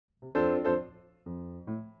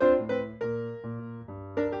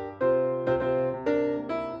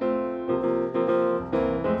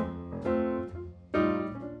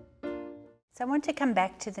So I want to come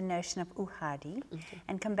back to the notion of uhadi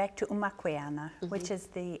and come back to umakweana, which is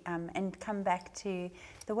the, and come back to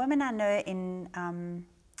the woman I know in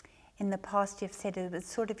the past you've said it was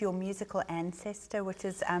sort of your musical ancestor, which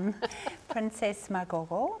is Princess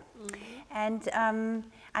Magogo. And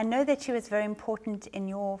I know that she was very important in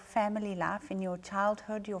your family life, in your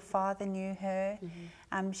childhood. Your father knew her.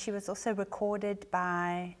 She was also recorded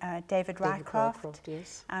by David Rycroft.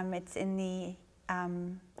 Yes. It's in the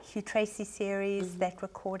Hugh Tracy series, that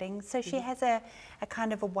recording. So she has a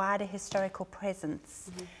kind of a wider historical presence.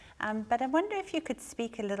 But I wonder if you could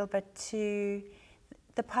speak a little bit to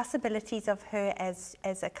the possibilities of her as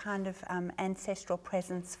a kind of ancestral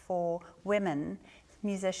presence for women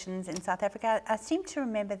musicians in South Africa. I seem to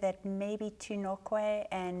remember that maybe Tunokwe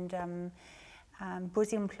and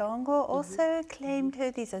Buzi Mplongo also claimed her.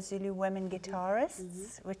 These are Zulu women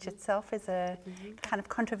guitarists, which itself is a kind of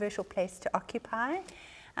controversial place to occupy.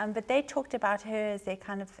 But they talked about her as their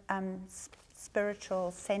kind of spiritual,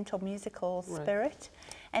 central musical spirit.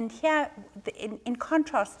 And here, in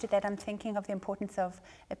contrast to that, I'm thinking of the importance of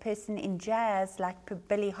a person in jazz like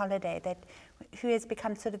Billie Holiday, who has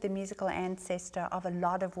become sort of the musical ancestor of a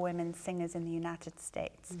lot of women singers in the United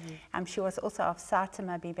States. She was also of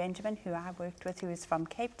Satima B. Benjamin, who I worked with, who is from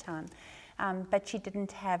Cape Town. But she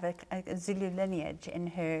didn't have a Zulu lineage in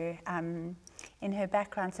her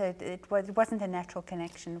background, so it wasn't a natural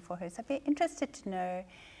connection for her. So I'd be interested to know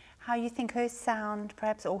how you think her sound,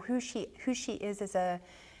 perhaps, or who she is as a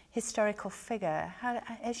historical figure, how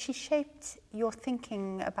has she shaped your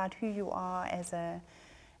thinking about who you are as a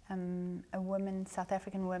woman, South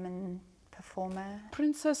African woman performer?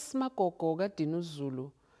 Princess Magogo Dinu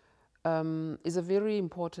Zulu is a very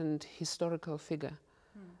important historical figure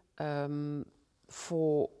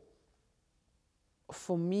for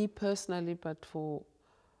me personally, but for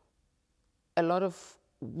a lot of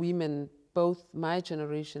women, both my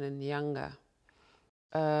generation and younger,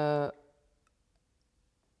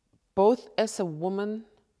 both as a woman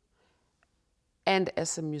and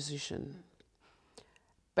as a musician.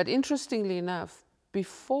 But interestingly enough,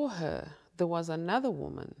 before her, there was another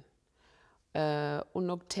woman,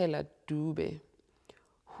 Unokuthela Dube,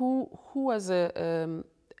 who was a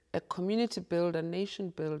community builder,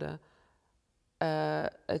 nation builder,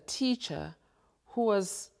 a teacher, who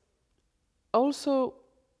was also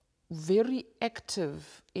very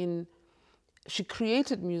active she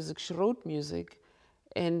created music, she wrote music,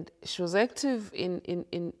 and she was active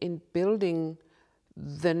in building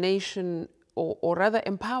the nation, or rather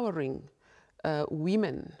empowering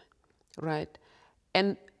women, right?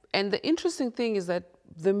 And the interesting thing is that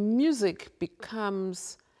the music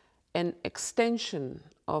becomes an extension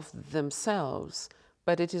of themselves,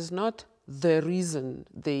 but it is not the reason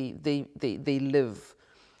they live.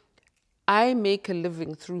 I make a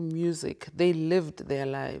living through music. They lived their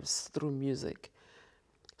lives through music.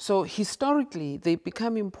 So historically, they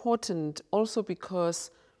become important also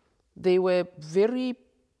because they were very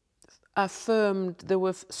affirmed, they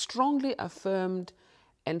were strongly affirmed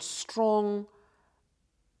and strong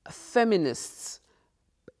feminists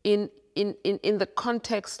in the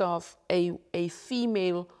context of a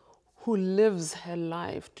female who lives her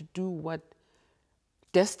life to do what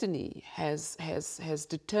destiny has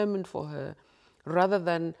determined for her, rather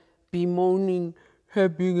than bemoaning her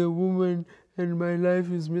being a woman and my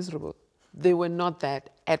life is miserable. They were not that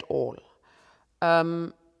at all.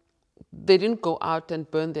 They didn't go out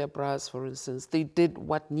and burn their bras, for instance. They did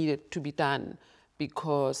what needed to be done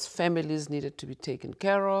because families needed to be taken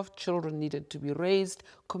care of, children needed to be raised,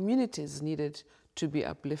 communities needed to be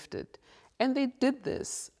uplifted. And they did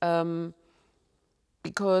this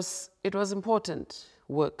because it was important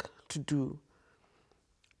work to do.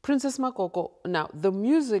 Princess Magogo, now the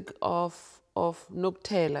music of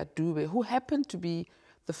Nokuthela Dube, who happened to be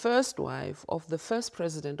the first wife of the first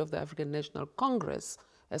president of the African National Congress,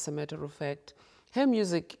 as a matter of fact, her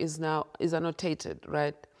music is annotated,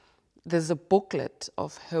 right? There's a booklet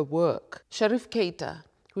of her work. Sharif Keita,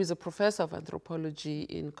 who is a professor of anthropology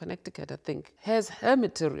in Connecticut, I think, has her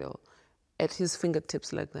material at his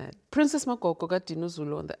fingertips like that. Princess Magogo Dinu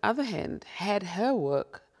Zulu, on the other hand, had her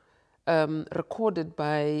work recorded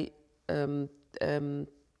by Rycroft,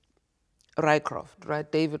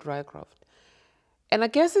 right? David Rycroft. And I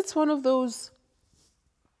guess it's one of those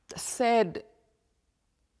sad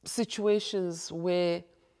situations where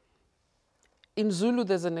in Zulu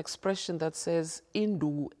there's an expression that says,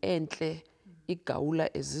 Indugu entle igaula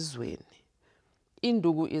ezizweni.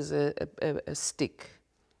 Indugu is a stick.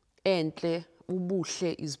 Entle,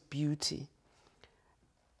 ubuhle is beauty.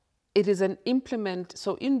 It is an implement,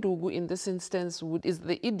 so indugu in this instance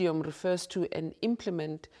the idiom refers to an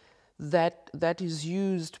implement that is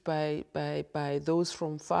used by those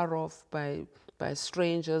from far off, by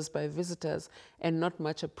strangers, by visitors, and not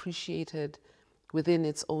much appreciated within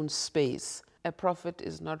its own space. A prophet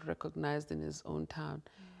is not recognized in his own town.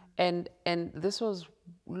 And this was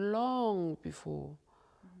long before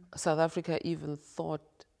South Africa even thought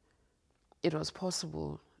it was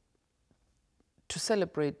possible to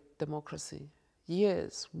celebrate democracy.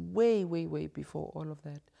 Years, way, way, way before all of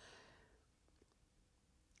that.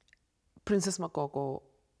 Princess Makoko's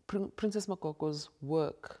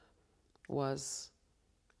work was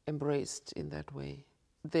embraced in that way.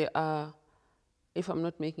 There are, if I'm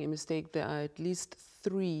not making a mistake, there are at least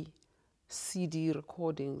 3 CD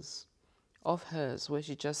recordings of hers where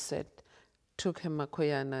she just said, took her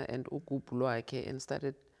makoyana and ukupulwake and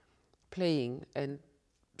started playing and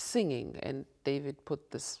singing, and David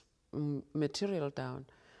put this material down.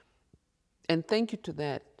 And thank you to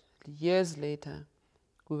that, years later,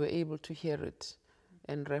 we were able to hear it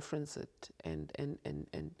and reference it and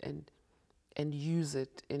use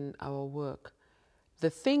it in our work. The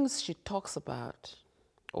things she talks about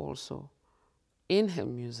also in her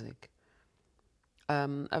music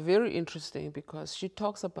are very interesting, because she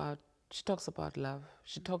talks about love.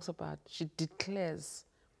 She declares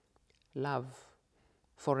love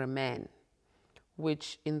for a man,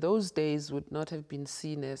 which in those days would not have been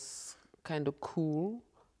seen as kind of cool,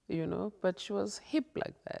 you know, but she was hip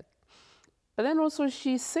like that. But then also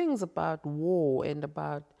she sings about war and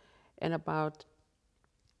about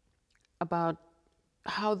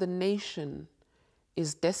how the nation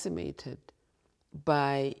is decimated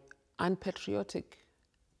by unpatriotic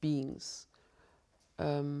beings.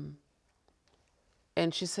 And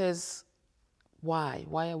she says, why?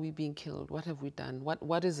 Why are we being killed? What have we done?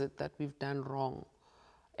 What is it that we've done wrong?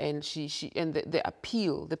 And the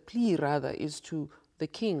appeal, the plea rather, is to the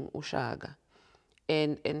king, uShaka.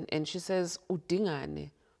 And she says, uDingane,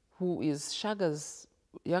 who is Shaka's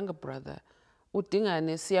younger brother,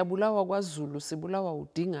 uDingane, siyabulawa kwaZulu, sibulawa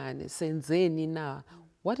uDingane, senzeni na?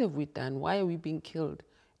 What have we done? Why are we being killed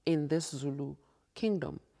in this Zulu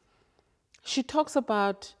kingdom? She talks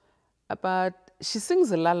about she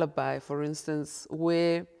sings a lullaby, for instance,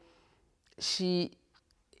 where she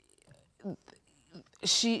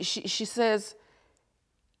says,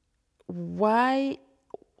 why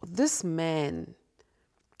this man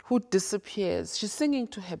who disappears, she's singing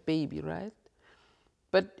to her baby, right?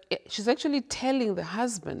 But she's actually telling the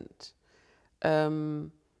husband,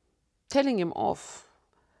 telling him off.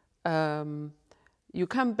 You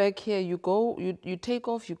come back here, you go, you take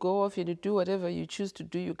off, you go off, and you do whatever you choose to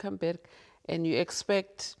do. You come back and you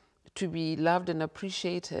expect to be loved and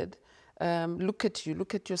appreciated. Look at you,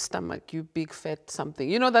 look at your stomach, you big fat something.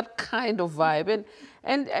 You know, that kind of vibe.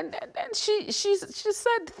 And she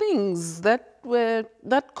said things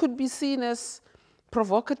that could be seen as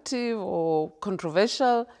provocative or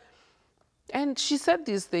controversial. And she said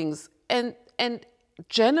these things. And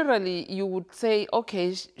generally you would say,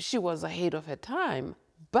 okay, she was ahead of her time.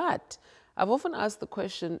 But I've often asked the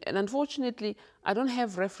question, and unfortunately I don't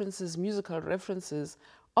have references, musical references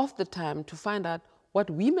of the time to find out what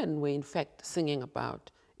women were in fact singing about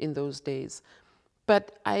in those days.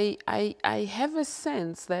 But I have a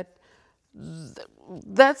sense that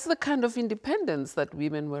that's the kind of independence that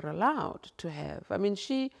women were allowed to have. I mean,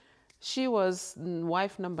 she was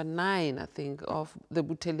wife number 9, I think, of the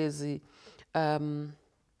Buthelezi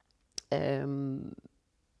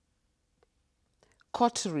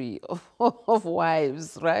coterie of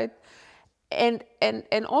wives, right? And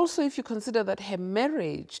also, if you consider that her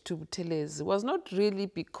marriage to Buthelezi was not really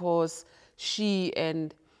because she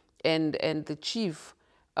and the chief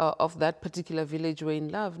of that particular village were in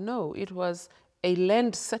love. No, it was a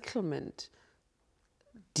land settlement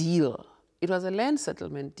deal. It was a land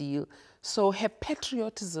settlement deal. So her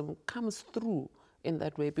patriotism comes through in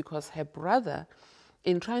that way, because her brother,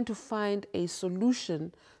 in trying to find a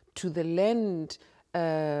solution to the land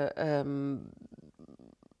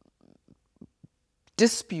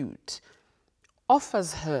dispute,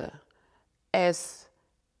 offers her as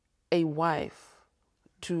a wife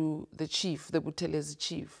to the chief, the Buthelezi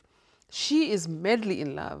chief. She is madly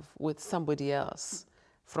in love with somebody else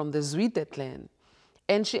from the Zwide clan,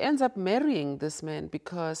 and she ends up marrying this man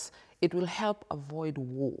because it will help avoid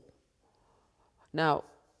war. Now,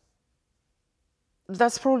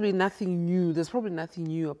 that's probably nothing new. There's probably nothing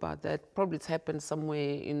new about that. Probably it's happened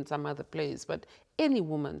somewhere in some other place. But any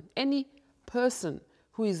woman, any person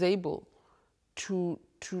who is able to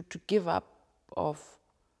give up of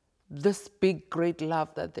this big, great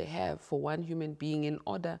love that they have for one human being in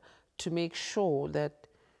order to make sure that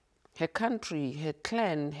her country, her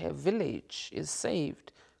clan, her village is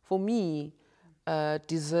saved, for me,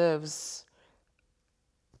 deserves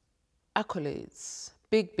accolades,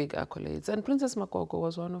 big, big accolades. And Princess Makoko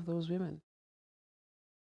was one of those women.